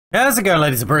How's it going,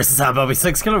 ladies and bros? I'm Bobby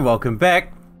Sixkilla. Welcome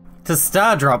back to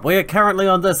Stardrop. We are currently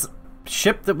on this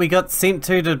ship that we got sent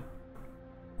to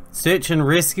search and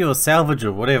rescue or salvage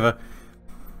or whatever.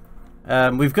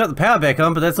 We've got the power back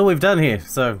on, but that's all we've done here.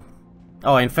 So,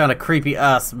 oh, and found a creepy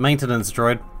ass maintenance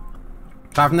droid.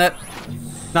 Apart from that,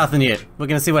 nothing yet. We're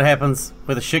gonna see what happens,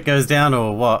 whether shit goes down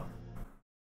or what.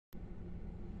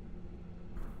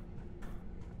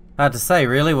 Hard to say,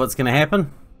 really, what's gonna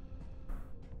happen.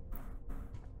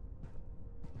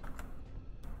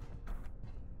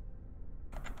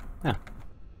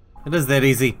 It is that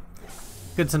easy.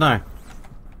 Good to know.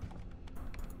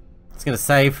 It's gonna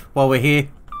save while we're here.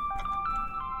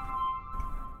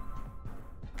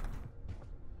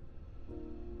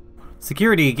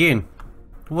 Security again.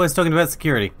 Always talking about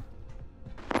security.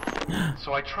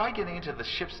 So I tried getting into the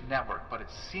ship's network, but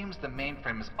it seems the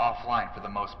mainframe is offline for the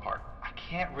most part. I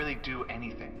can't really do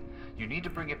anything. You need to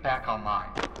bring it back online.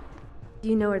 Do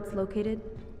you know where it's located?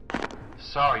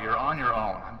 Sorry, you're on your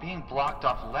own. I'm being blocked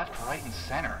off left, right, and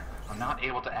center. I'm not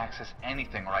able to access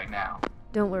anything right now.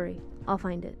 Don't worry, I'll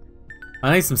find it.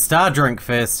 I need some star drink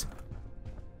first.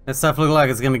 That stuff looks like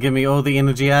it's gonna give me all the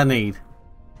energy I need.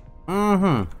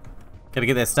 Gotta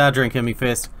get that star drink in me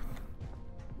first.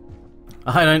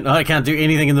 I can't do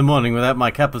anything in the morning without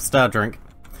my cup of star drink.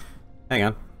 Hang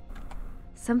on.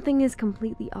 Something is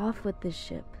completely off with this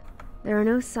ship. There are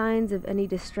no signs of any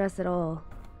distress at all.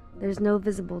 There's no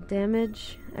visible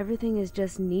damage. Everything is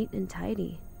just neat and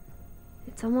tidy.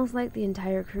 It's almost like the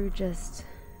entire crew just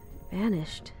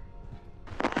vanished.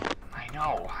 I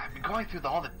know. I've been going through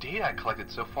all the data I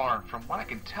collected so far, and from what I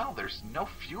can tell, there's no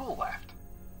fuel left.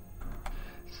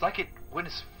 It's like it went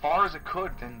as far as it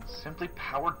could, then simply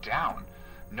powered down.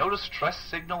 No distress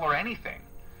signal or anything.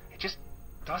 It just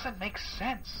doesn't make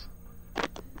sense.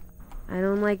 I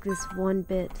don't like this one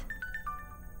bit.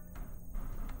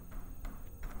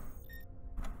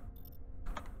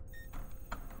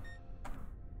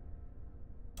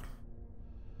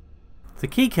 The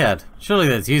keycard. Surely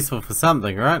that's useful for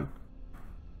something, right?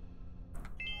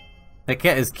 That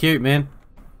cat is cute, man.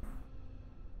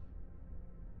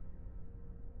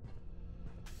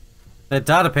 That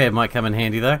data pad might come in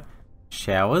handy though.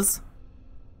 Showers.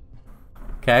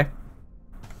 Okay.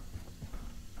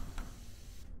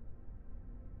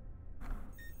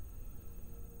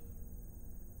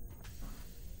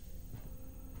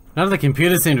 None of the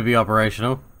computers seem to be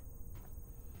operational.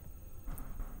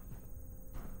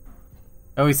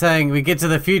 Are we saying we get to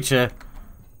the future,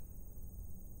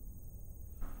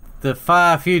 the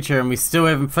far future, and we still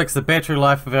haven't fixed the battery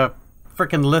life of our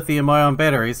frickin' lithium-ion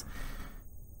batteries?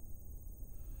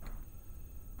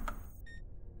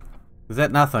 Is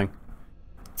that nothing?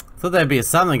 I thought that'd be a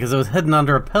something because it was hidden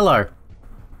under a pillow.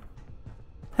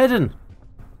 Hidden!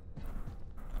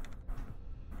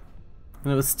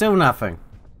 And it was still nothing.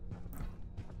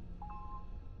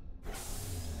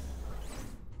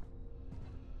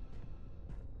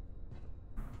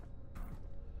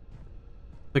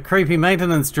 The creepy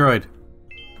maintenance droid.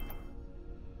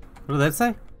 What did that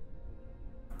say?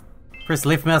 Press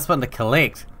left mouse button to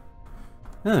collect.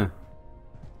 Huh.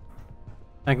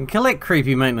 I can collect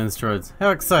creepy maintenance droids.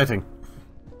 How exciting.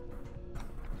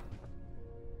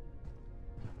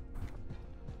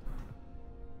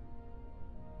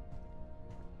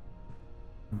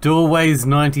 Doorways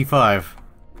 95.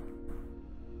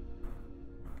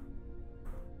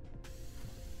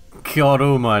 God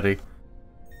almighty.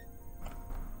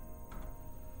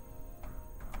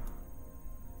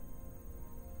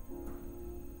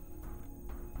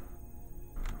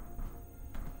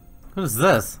 What is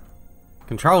this?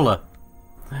 Controller.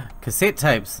 Cassette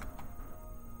tapes.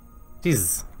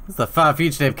 Jesus. This is the far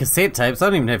future to have cassette tapes. I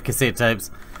don't even have cassette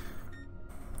tapes.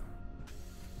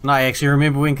 And I actually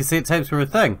remember when cassette tapes were a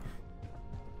thing.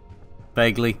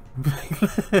 Vaguely.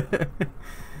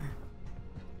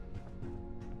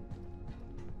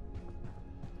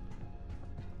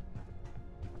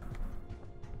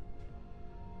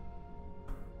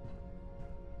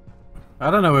 I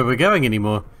don't know where we're going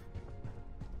anymore.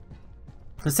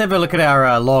 Let's have a look at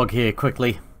our log here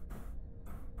quickly.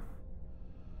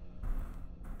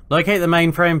 Locate the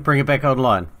mainframe, bring it back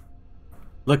online.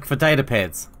 Look for data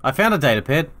pads. I found a data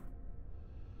pad.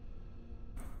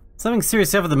 Something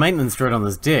serious up with the maintenance droid on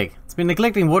this deck. It's been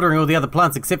neglecting watering all the other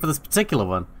plants except for this particular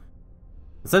one.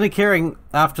 It's only caring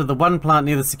after the one plant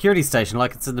near the security station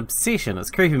like it's an obsession.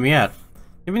 It's creeping me out.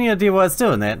 You have any idea why it's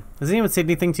doing that? Has anyone said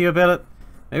anything to you about it?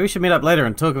 Maybe we should meet up later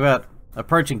and talk about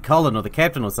approaching Colin or the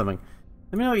captain or something.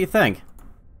 Let me know what you think.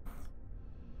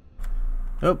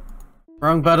 Oh,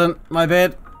 wrong button. My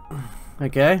bad.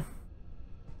 Okay.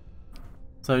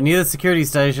 So near the security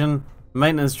station,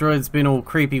 Maintenance droid's been all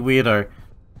creepy weirdo.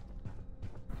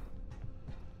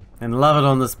 And love it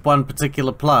on this one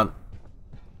particular plant.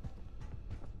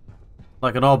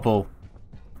 Like an oddball.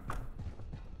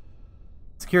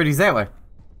 Security's that way.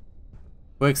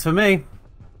 Works for me.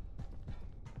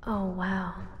 Oh,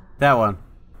 wow. That one.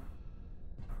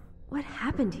 What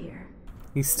happened here?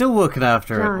 He's still looking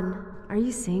after it. John, are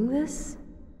you seeing this?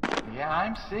 Yeah,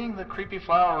 I'm seeing the creepy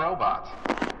flower robot.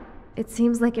 It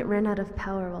seems like it ran out of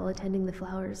power while attending the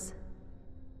flowers.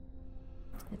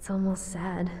 It's almost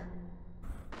sad.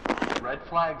 Red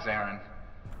flags, Aryn.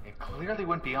 It clearly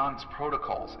went beyond its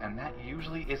protocols, and that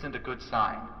usually isn't a good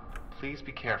sign. Please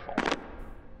be careful.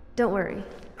 Don't worry.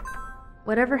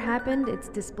 Whatever happened, it's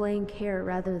displaying care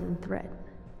rather than threat.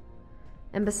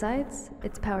 And besides,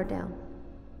 it's powered down.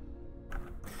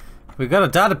 We got a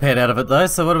data pad out of it though,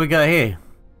 so what do we got here?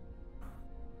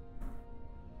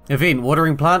 Event,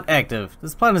 watering plant active.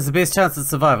 This plant has the best chance at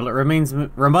survival. It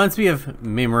reminds me of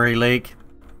memory leak.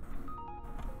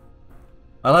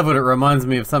 I love when it reminds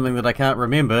me of something that I can't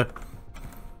remember.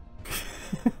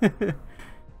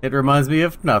 It reminds me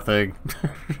of nothing.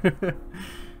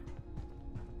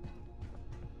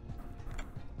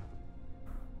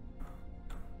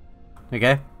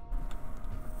 Okay.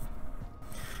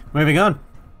 Moving on.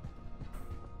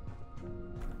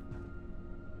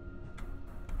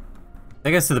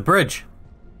 Take us to the bridge.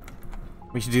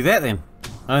 We should do that then.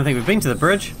 I don't think we've been to the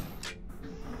bridge.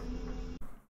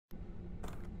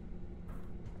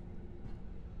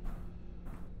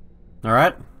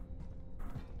 Alright.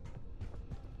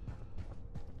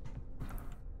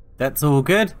 That's all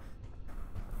good.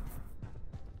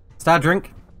 Star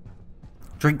drink.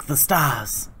 Drink the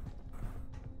stars.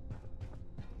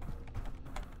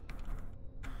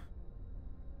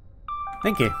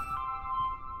 Thank you.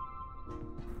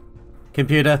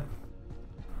 Computer.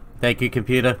 Thank you,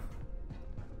 computer.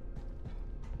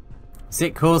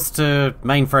 Set course to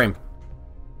mainframe.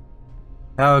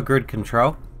 Power grid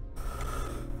control.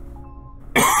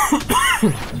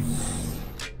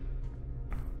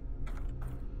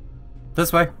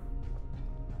 This way.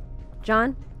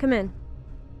 John, come in.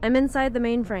 I'm inside the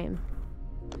mainframe.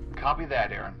 Copy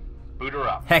that, Aryn. Boot her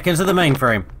up. Hack into the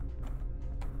mainframe.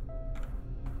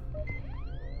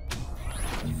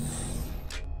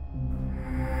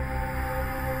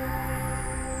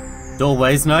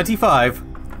 Doorways 95.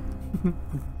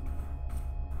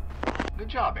 Good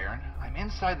job, Aryn. I'm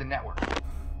inside the network.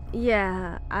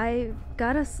 Yeah, I've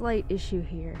got a slight issue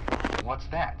here. What's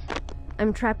that?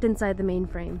 I'm trapped inside the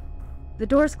mainframe. The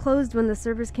doors closed when the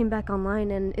servers came back online,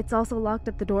 and it's also locked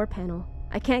up the door panel.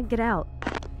 I can't get out.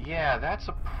 Yeah, that's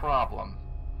a problem.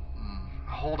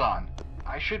 Hold on.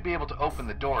 I should be able to open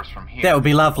the doors from here. That would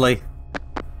be lovely.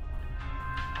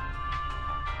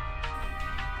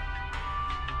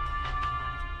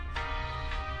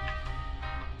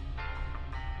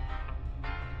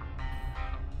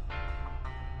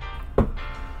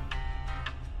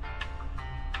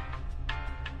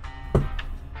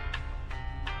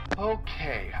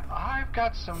 Okay, I've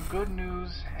got some good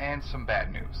news and some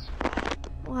bad news.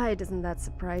 Why doesn't that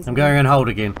surprise me? I'm going on hold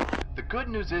again. The good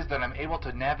news is that I'm able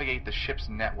to navigate the ship's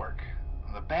network.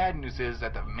 The bad news is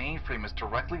that the mainframe is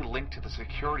directly linked to the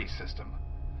security system.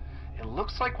 It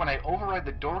looks like when I override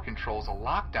the door controls, a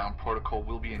lockdown protocol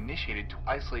will be initiated to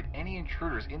isolate any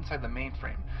intruders inside the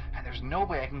mainframe, and there's no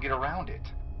way I can get around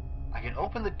it. I can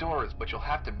open the doors, but you'll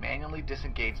have to manually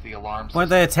disengage the alarm system. Won't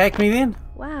they attack me then?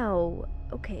 Wow,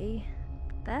 okay.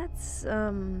 That's,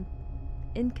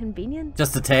 inconvenient?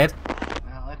 Just a tad.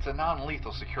 Well, it's a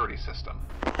non-lethal security system.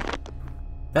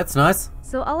 That's nice.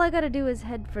 So all I gotta do is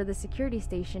head for the security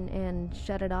station and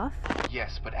shut it off?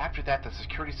 Yes, but after that, the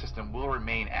security system will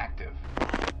remain active.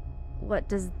 What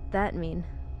does that mean?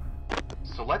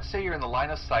 So let's say you're in the line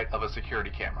of sight of a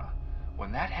security camera.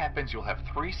 When that happens, you'll have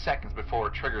 3 seconds before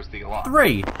it triggers the alarm.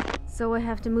 3. So I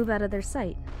have to move out of their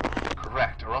sight.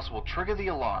 Correct, or else we'll trigger the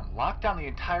alarm, lock down the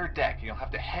entire deck, and you'll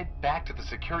have to head back to the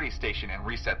security station and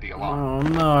reset the alarm. Oh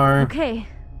no. Okay.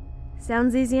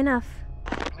 Sounds easy enough.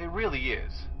 It really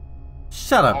is.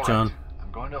 Shut up, All right, John.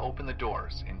 I'm going to open the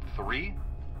doors in 3,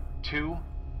 2,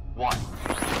 1.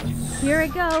 Here I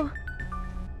go.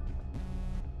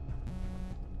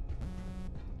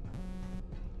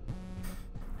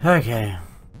 Okay.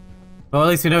 Well, at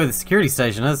least we know where the security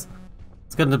station is.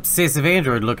 It's got an obsessive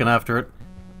android looking after it.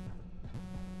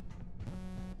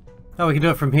 Oh, we can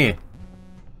do it from here.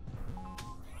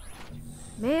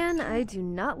 Man, I do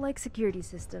not like security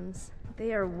systems.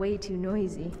 They are way too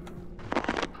noisy.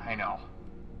 I know.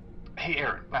 Hey,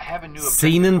 Aryn, I have a new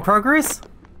Scene in objective for progress?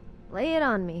 Lay it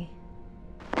on me.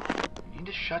 you. You need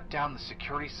to shut down the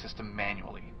security system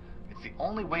manually. It's It's the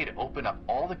only way to open up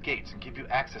all the gates and give you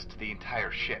access to the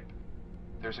entire ship.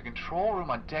 There's a control room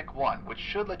on deck 1, which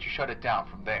should let you shut it down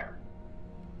from there.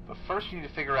 But first you need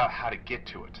to figure out how to get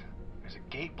to it. There's a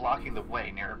gate blocking the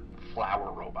way near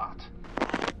Flower Robot.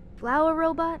 Flower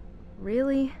robot?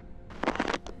 Really?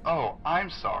 Oh,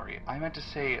 I'm sorry. I meant to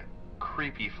say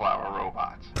creepy flower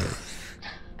robot.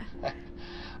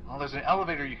 Well, there's an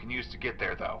elevator you can use to get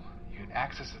there, though. You can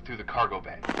access it through the cargo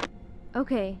bay.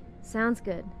 Okay, sounds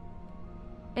good.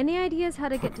 Any ideas how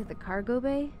to get to the cargo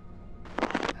bay?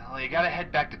 Well, you gotta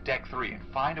head back to deck 3 and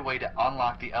find a way to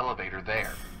unlock the elevator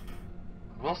there.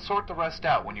 We'll sort the rest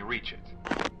out when you reach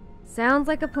it. Sounds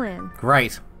like a plan.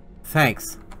 Great.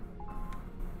 Thanks.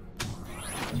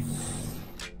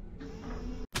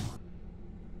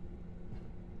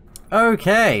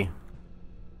 Okay.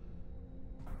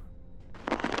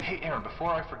 Hey Aaron,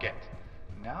 before I forget,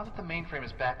 now that the mainframe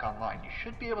is back online, you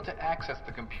should be able to access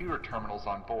the computer terminals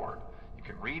on board. You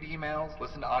can read emails,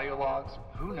 listen to audio logs,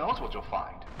 who knows what you'll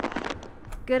find.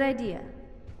 Good idea.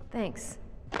 Thanks.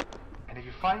 And if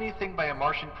you find anything by a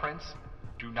Martian prince,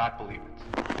 do not believe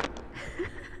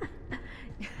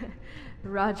it.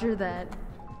 Roger that.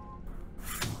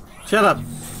 Shut up.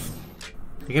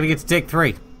 You gotta get to deck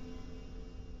 3.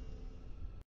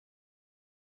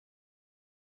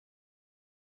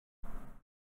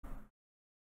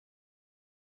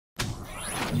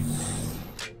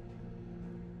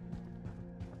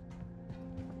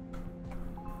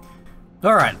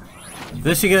 Alright.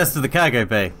 This should get us to the cargo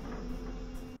bay.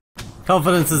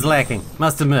 Confidence is lacking,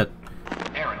 must admit.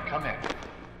 Aaron, come in.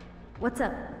 What's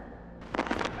up?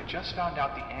 I just found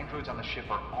out the androids on the ship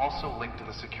are also linked to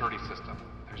the security system.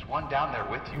 There's one down there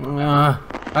with you. I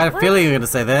had a feeling you were gonna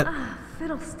say that. Ah,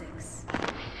 fiddlesticks.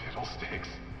 Fiddlesticks.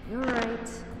 You're right.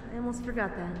 I almost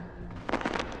forgot that.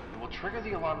 It will trigger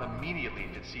the alarm immediately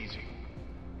if it sees you.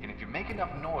 And if you make enough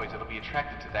noise, it'll be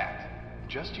attracted to that.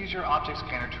 Just use your object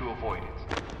scanner to avoid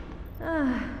it.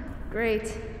 Ah,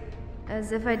 great.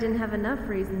 As if I didn't have enough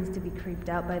reasons to be creeped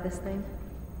out by this thing.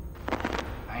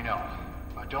 I know.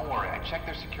 But don't worry, I checked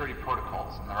their security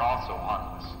protocols, and they're also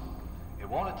harmless. It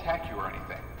won't attack you or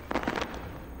anything.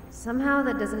 Somehow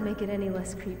that doesn't make it any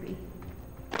less creepy.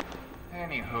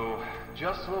 Anywho,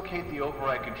 just locate the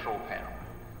override control panel.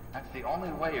 That's the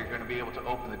only way you're going to be able to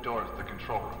open the doors to the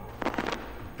control room.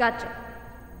 Gotcha.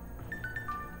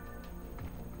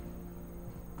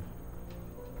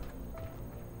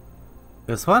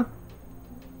 This one?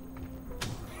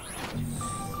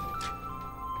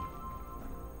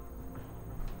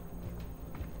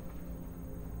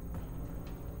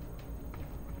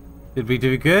 Did we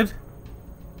do good?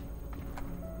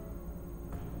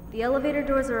 The elevator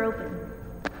doors are open.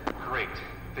 Great.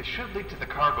 They should lead to the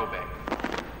cargo bay.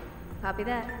 Copy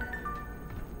that.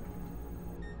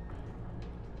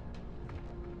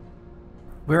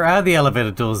 Where are the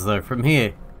elevator doors though, from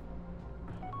here?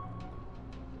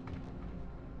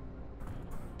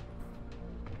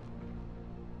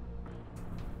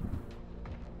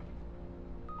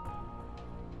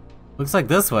 Looks like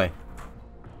this way.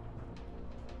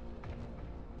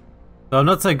 Though I'm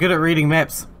not so good at reading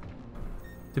maps,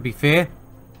 to be fair.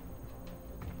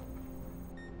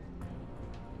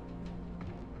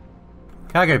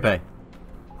 Cargo bay.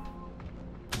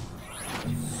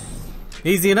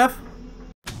 Easy enough?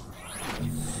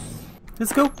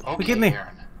 Let's go. We're Okay, getting there.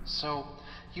 Aaron. So,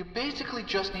 you basically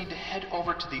just need to head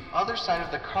over to the other side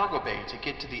of the cargo bay to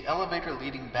get to the elevator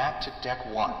leading back to deck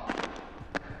 1.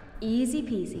 Easy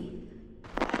peasy.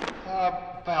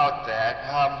 About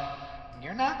that.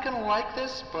 You're not gonna like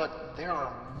this, but there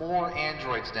are more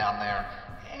androids down there,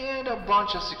 and a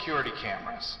bunch of security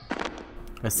cameras.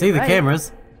 I see You're the right.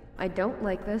 cameras. I don't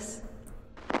like this.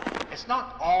 It's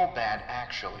not all bad,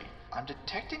 actually. I'm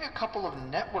detecting a couple of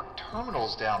network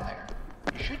terminals down there.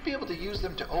 You should be able to use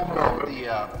them to overload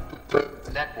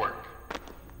the network.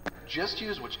 Just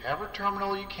use whichever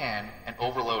terminal you can and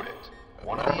overload it.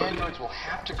 One of the androids will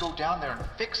have to go down there and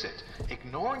fix it,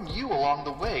 ignoring you along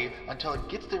the way until it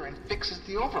gets there and fixes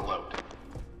the overload.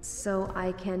 So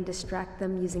I can distract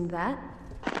them using that?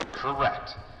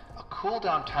 Correct. A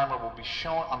cooldown timer will be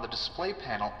shown on the display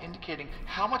panel indicating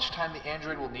how much time the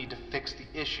android will need to fix the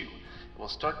issue. It will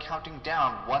start counting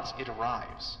down once it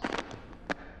arrives.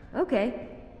 Okay,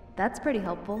 that's pretty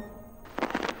helpful.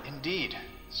 Indeed.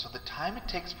 So the time it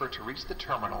takes for it to reach the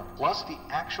terminal, plus the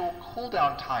actual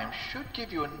cooldown time, should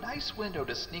give you a nice window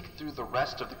to sneak through the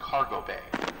rest of the cargo bay.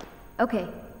 Okay,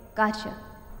 gotcha.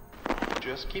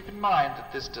 Just keep in mind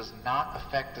that this does not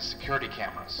affect the security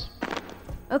cameras.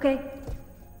 Okay.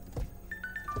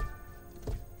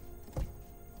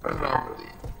 Anomaly.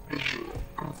 Visual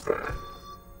confirmed.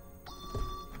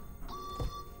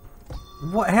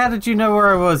 What? How did you know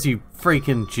where I was, you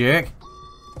freaking jerk?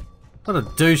 What a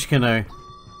douche canoe.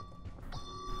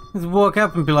 Just walk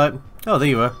up and be like, oh, there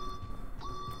you are.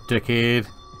 Dickhead.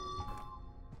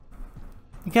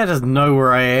 You can't just know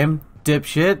where I am,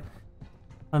 dipshit.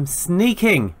 I'm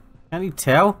sneaking. Can't you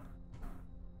tell?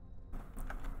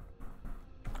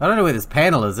 I don't know where this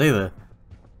panel is either.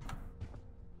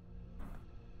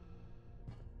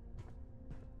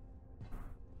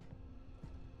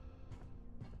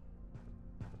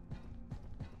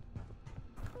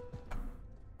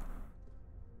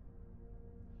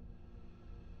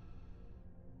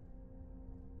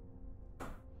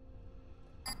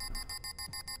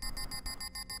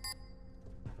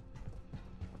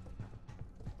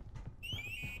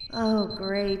 Oh,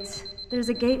 great. There's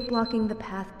a gate blocking the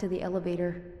path to the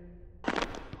elevator.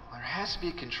 There has to be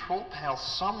a control panel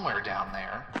somewhere down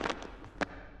there.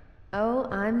 Oh,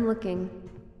 I'm looking.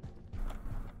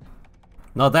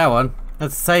 Not that one.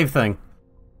 That's the save thing.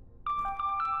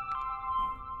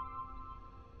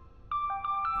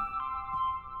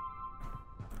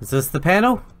 Is this the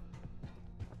panel?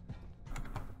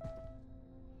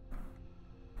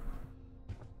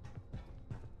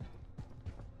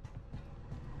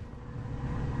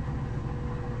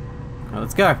 Well,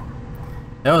 let's go.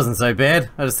 That wasn't so bad.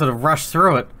 I just sort of rushed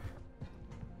through it.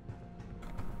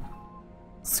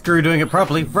 Screw doing it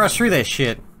properly. Rush through that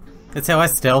shit. That's how I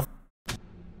stealth.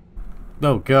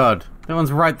 Oh god. That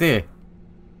one's right there.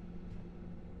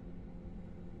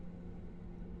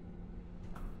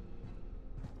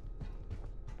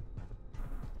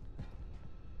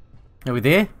 Are we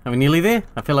there? Are we nearly there?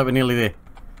 I feel like we're nearly there.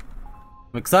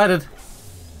 I'm excited.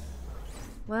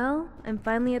 Well, I'm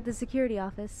finally at the security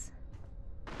office.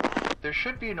 There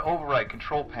should be an override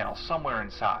control panel somewhere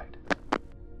inside.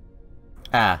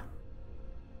 Ah.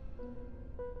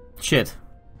 Shit.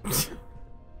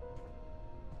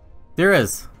 There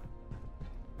is.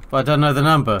 But I don't know the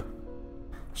number.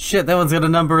 Shit, that one's got a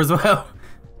number as well.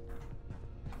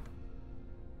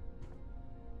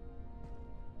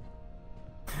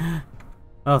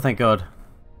 Oh, thank God.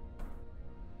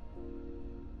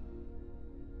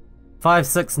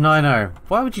 5690.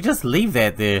 Why would you just leave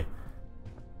that there?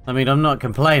 I mean, I'm not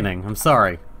complaining. I'm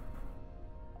sorry.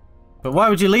 But why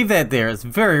would you leave that there? It's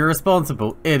very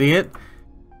irresponsible, idiot.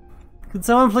 Could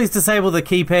someone please disable the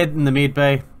keypad in the med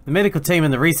bay? The medical team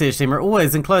and the research team are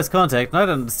always in close contact, and I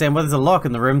don't understand why there's a lock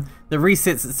in the room that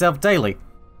resets itself daily.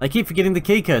 I keep forgetting the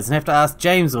key codes and have to ask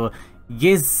James or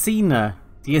Yesenia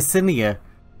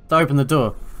to open the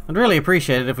door. I'd really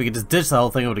appreciate it if we could just ditch the whole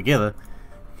thing altogether.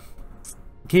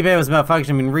 The keypad was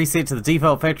malfunctioning and reset to the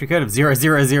default factory code of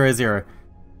 0000.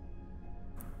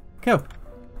 Cool.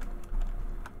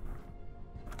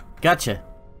 Gotcha.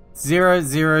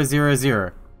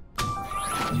 0000.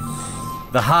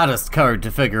 The hardest code to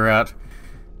figure out.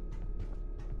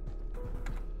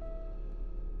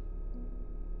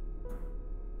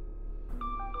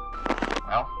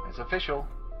 Well, it's official.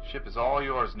 Ship is all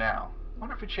yours now.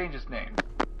 Wonder if we change its name.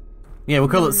 Yeah, we'll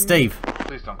call it Steve.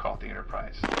 Please don't call it the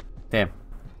Enterprise. Damn.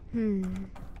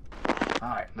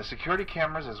 Alright, the security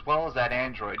cameras as well as that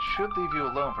android should leave you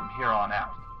alone from here on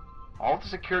out. All the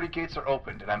security gates are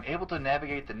opened and I'm able to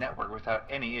navigate the network without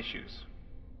any issues.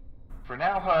 For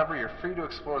now, however, you're free to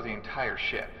explore the entire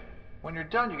ship. When you're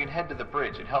done, you can head to the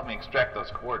bridge and help me extract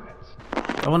those coordinates.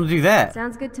 I want to do that.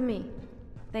 Sounds good to me.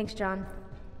 Thanks, John.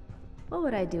 What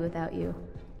would I do without you?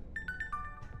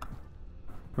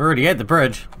 We're already at the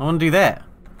bridge. I want to do that.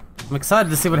 I'm excited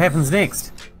to see what happens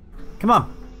next. Come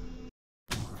on.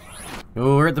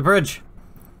 Oh, we're at the bridge.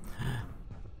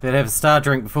 Better have a star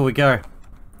drink before we go.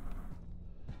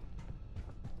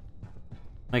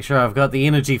 Make sure I've got the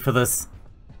energy for this.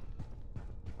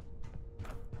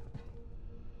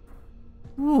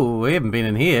 Ooh, we haven't been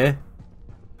in here.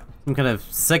 Some kind of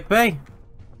sick bay?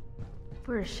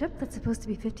 For a ship that's supposed to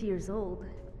be 50 years old,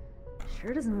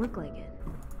 sure doesn't look like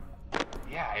it.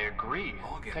 Yeah, I agree.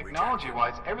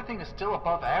 Technology-wise, everything is still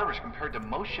above average compared to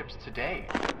most ships today.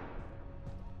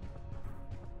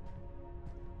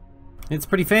 It's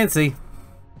pretty fancy.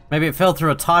 Maybe it fell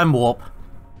through a time warp.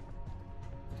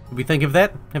 Did we think of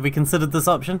that? Have we considered this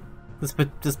option?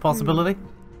 This possibility?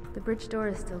 The bridge door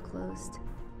is still closed.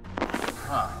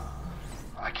 Huh.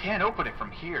 I can't open it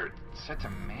from here. It's set to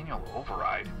manual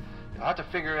override. You'll have to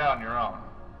figure it out on your own.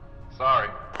 Sorry.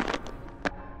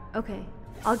 Okay,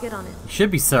 I'll get on it. You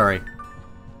should be sorry.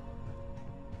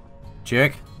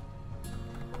 Jerk.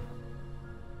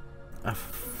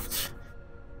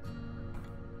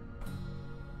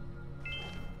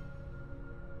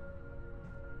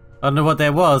 I don't know what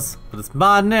that was, but it's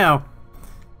mine now.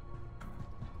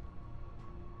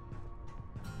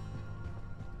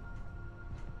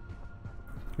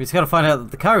 We just gotta find out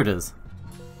what the code is.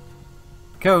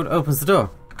 Code opens the door.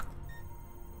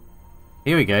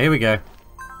 Here we go, here we go.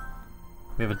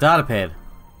 We have a data pad.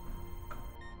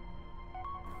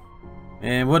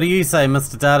 And what do you say,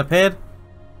 Mr. Data Pad?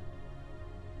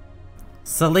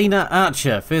 Selena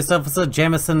Archer, First Officer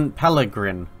Jamison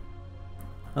Pellegrin.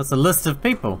 That's a list of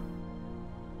people.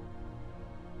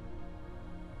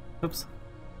 Oops.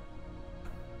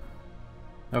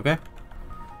 Okay.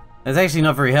 That's actually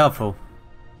not very helpful.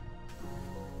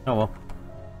 Oh well.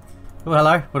 Oh,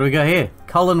 hello. What do we got here?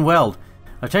 Colin Weld.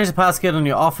 I've changed the passcode on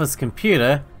your office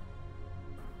computer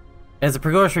as a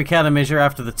precautionary countermeasure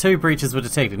after the 2 breaches were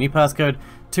detected. New passcode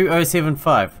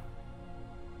 2075.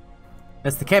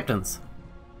 That's the captain's.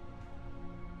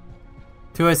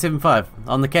 2075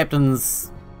 on the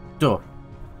captain's door.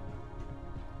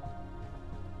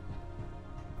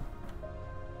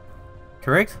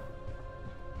 Correct?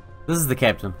 This is the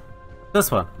captain. This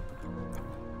one.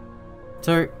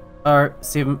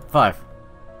 2075.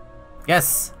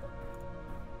 Yes!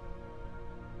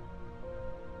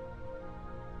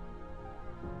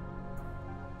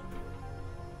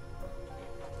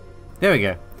 There we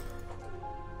go.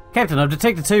 Captain, I've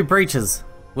detected 2 breaches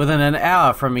within an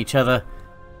hour from each other.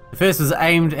 The first was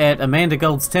aimed at Amanda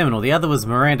Gold's terminal, the other was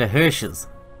Miranda Hirsch's.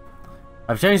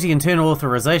 I've changed the internal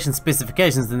authorization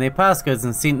specifications in their passcodes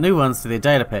and sent new ones to their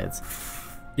datapads.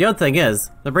 The odd thing is,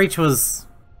 the breach was,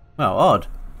 well, odd.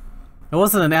 It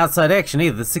wasn't an outside action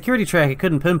either. The security tracker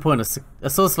couldn't pinpoint a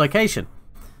source location.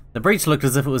 The breach looked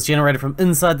as if it was generated from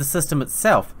inside the system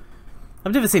itself.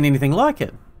 I've never seen anything like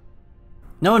it.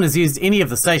 No one has used any of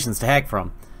the stations to hack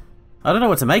from. I don't know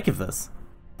what to make of this.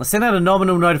 I sent out a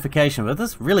nominal notification, but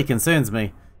this really concerns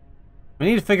me. We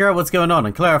need to figure out what's going on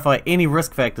and clarify any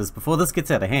risk factors before this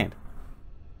gets out of hand.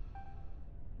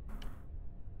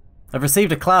 I've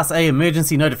received a Class A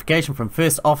emergency notification from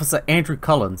First Officer Andrew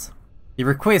Collins. He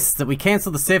requests that we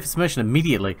cancel the surface mission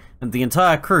immediately and the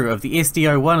entire crew of the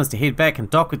SD-01 is to head back and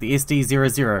dock with the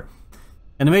SD-00.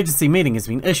 An emergency meeting has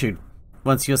been issued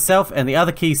once yourself and the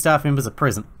other key staff members are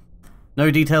present. No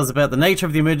details about the nature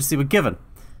of the emergency were given,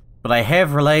 but I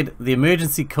have relayed the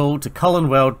emergency call to Colin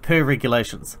Weld per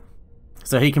regulations,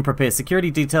 so he can prepare security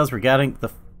details regarding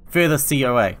the further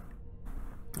COA.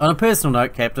 On a personal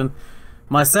note, Captain,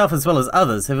 myself as well as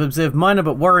others have observed minor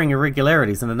but worrying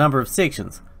irregularities in a number of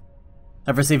sections.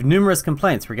 I've received numerous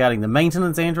complaints regarding the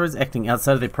maintenance androids acting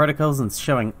outside of their protocols and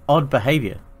showing odd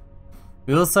behaviour.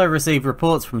 We also received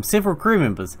reports from several crew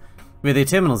members where their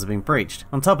terminals have been breached.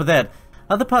 On top of that,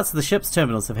 other parts of the ship's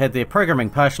terminals have had their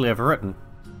programming partially overwritten.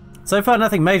 So far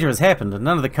nothing major has happened and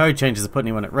none of the code changes have put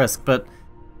anyone at risk, but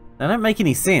they don't make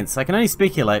any sense. I can only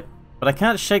speculate, but I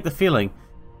can't shake the feeling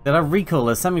that our recall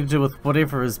has something to do with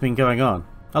whatever has been going on.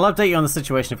 I'll update you on the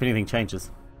situation if anything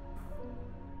changes.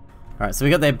 Alright, so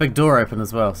we got that big door open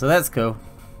as well, so that's cool.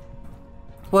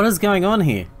 What is going on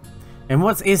here? And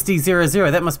what's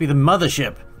SD-00? That must be the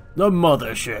mothership. The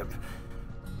mothership.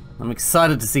 I'm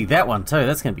excited to see that one too,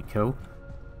 that's going to be cool.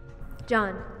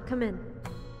 John, come in.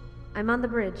 I'm on the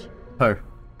bridge. Oh.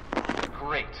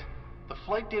 Great. The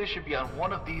flight data should be on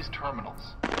one of these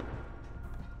terminals.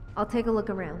 I'll take a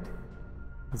look around.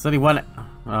 There's only one.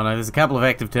 Oh no, there's a couple of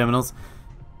active terminals.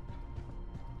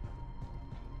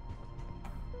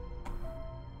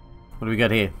 What do we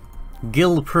got here?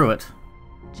 Gil Pruitt.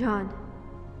 John,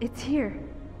 it's here.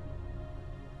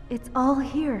 It's all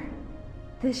here.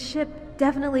 This ship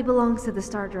definitely belongs to the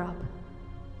Stardrop.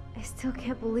 I still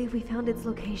can't believe we found its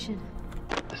location.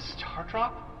 The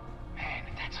Stardrop? Man,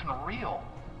 that's unreal.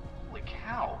 Holy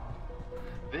cow.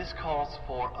 This calls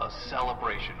for a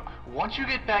celebration. Once you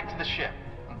get back to the ship,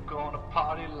 I'm gonna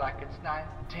party like it's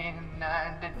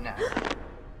 1999.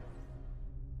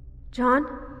 John,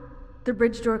 the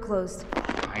bridge door closed.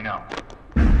 I know.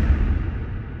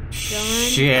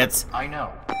 Shit. I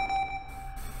know.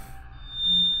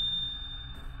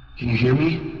 Can you hear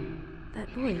me? That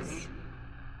voice.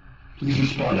 Please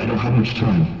respond, I don't have much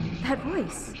time. That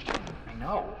voice. I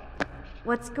know.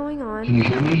 What's going Can you on?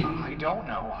 hear me? I don't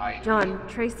know. John,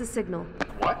 trace the signal.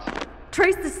 What?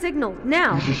 Trace the signal,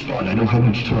 now! Please respond, I don't have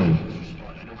much time.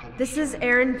 This is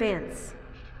Aryn Vance.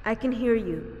 I can hear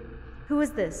you. Who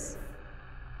is this?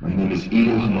 My name is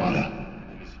Ido Hamada.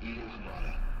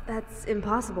 That's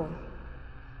impossible.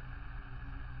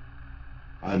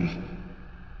 I'm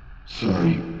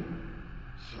sorry.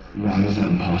 Why is that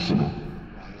impossible?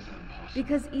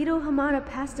 Because Ido Hamada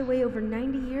passed away over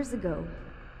 90 years ago.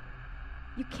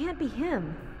 You can't be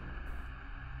him.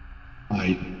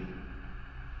 I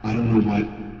don't know what...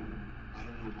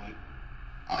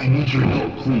 I need your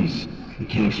help, please. I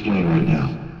can't explain right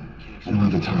now. I don't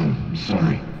have the time. I'm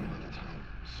sorry.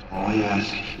 All I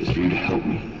ask is for you to help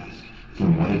me,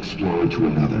 from one explorer to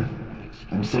another.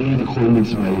 I'm sending the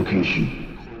coordinates of my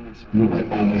location. You're my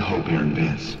only hope, Aryn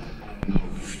Vance.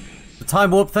 The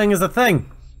time warp thing is a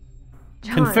thing.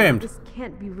 John, Confirmed. this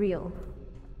can't be real.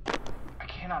 I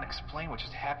cannot explain what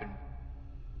just happened.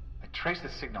 I traced the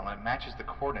signal and it matches the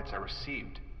coordinates I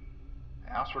received.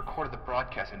 I also recorded the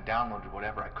broadcast and downloaded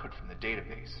whatever I could from the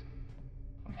database.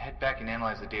 I'm gonna head back and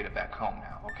analyze the data back home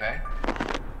now, okay?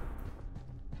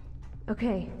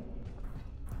 Okay.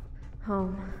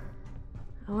 Home.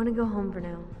 I want to go home for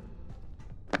now.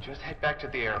 Just head back to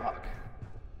the airlock.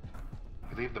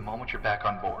 You leave the moment you're back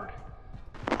on board.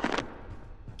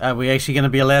 Are we actually going to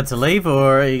be allowed to leave,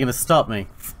 or are you going to stop me?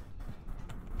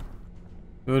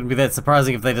 It wouldn't be that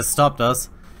surprising if they just stopped us.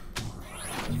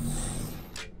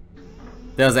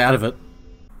 That was out of it.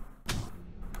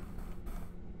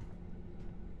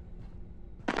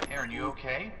 Aryn, you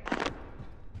okay?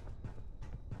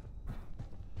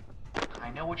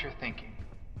 I know what you're thinking.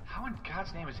 How in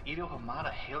God's name is Ido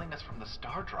Hamada hailing us from the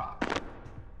Stardrop?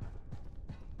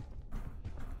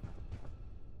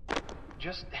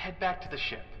 Just head back to the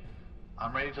ship.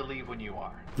 I'm ready to leave when you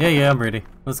are. Yeah, I'm ready.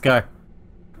 Let's go.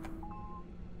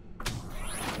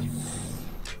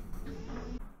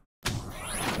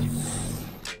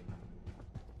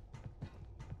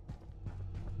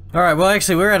 Alright, well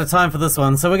actually we're out of time for this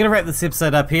one, so we're going to wrap this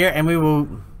episode up here and we will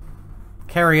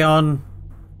carry on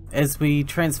as we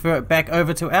transfer it back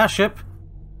over to our ship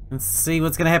and see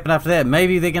what's going to happen after that.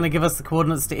 Maybe they're going to give us the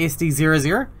coordinates to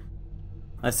SD00.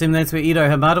 I assume that's where Ido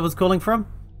Hamada was calling from.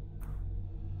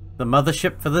 The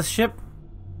mothership for this ship.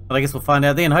 But I guess we'll find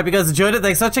out then. Hope you guys enjoyed it.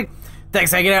 Thanks for watching.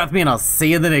 Thanks for hanging out with me, and I'll see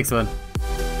you in the next one.